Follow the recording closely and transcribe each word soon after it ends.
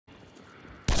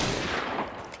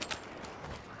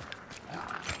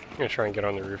gonna try and get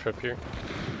on the roof up here.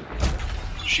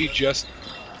 She just...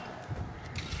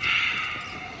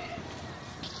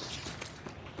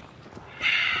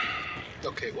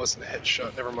 Okay, it wasn't a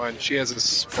headshot. Never mind. She has a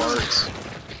sparks.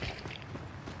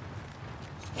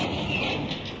 I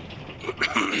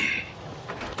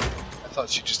thought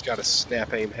she just got a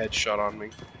snap aim headshot on me.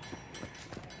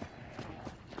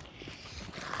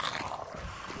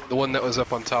 The one that was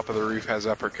up on top of the roof has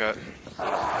uppercut.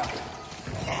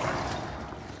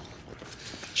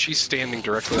 She's standing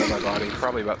directly on my body,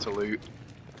 probably about to loot.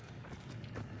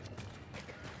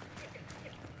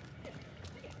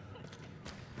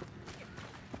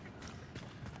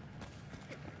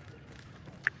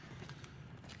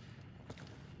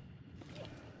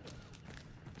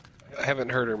 I haven't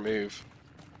heard her move.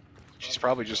 She's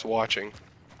probably just watching.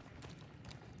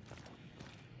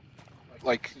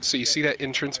 Like, so you see that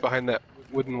entrance behind that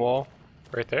wooden wall?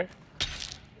 Right there?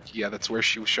 Yeah, that's where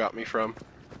she shot me from.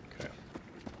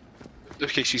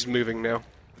 Okay, she's moving now.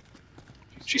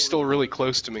 She's still really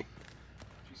close to me.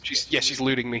 She's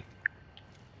looting me.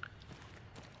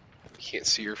 Can't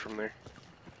see her from there.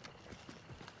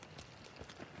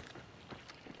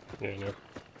 Yeah, no.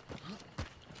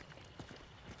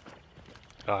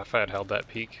 Oh, if I had held that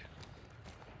peak.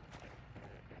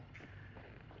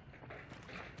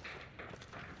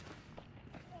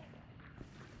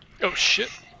 Oh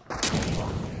shit!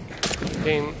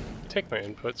 Game, take my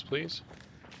inputs, please.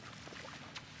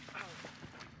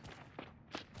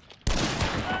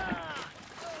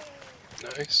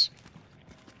 Nice.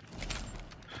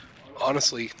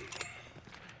 Honestly.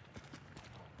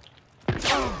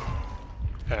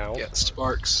 Ow. Yeah,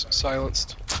 sparks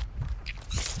silenced.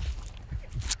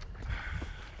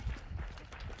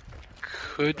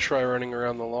 Could try running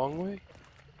around the long way.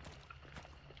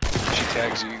 She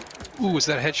tags you. Ooh, was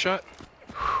that a headshot?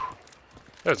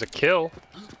 That was a kill.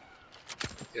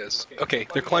 Yes. Okay,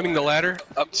 they're climbing the ladder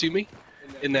up to me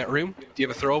in that room. Do you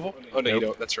have a throwable? Oh no, Nope. you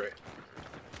don't. That's right.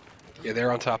 Yeah,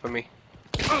 they're on top of me.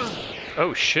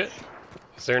 Oh shit!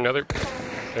 Is there another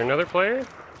player?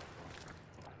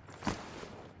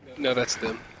 No, that's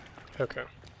them. Okay.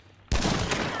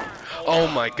 Oh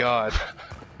my god.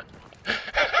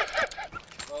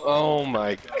 Oh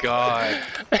my god.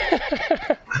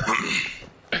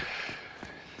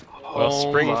 Well,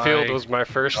 Springfield was my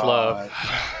first love.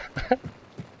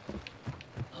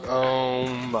 Oh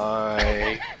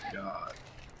my god.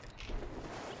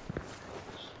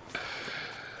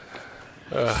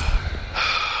 Ugh.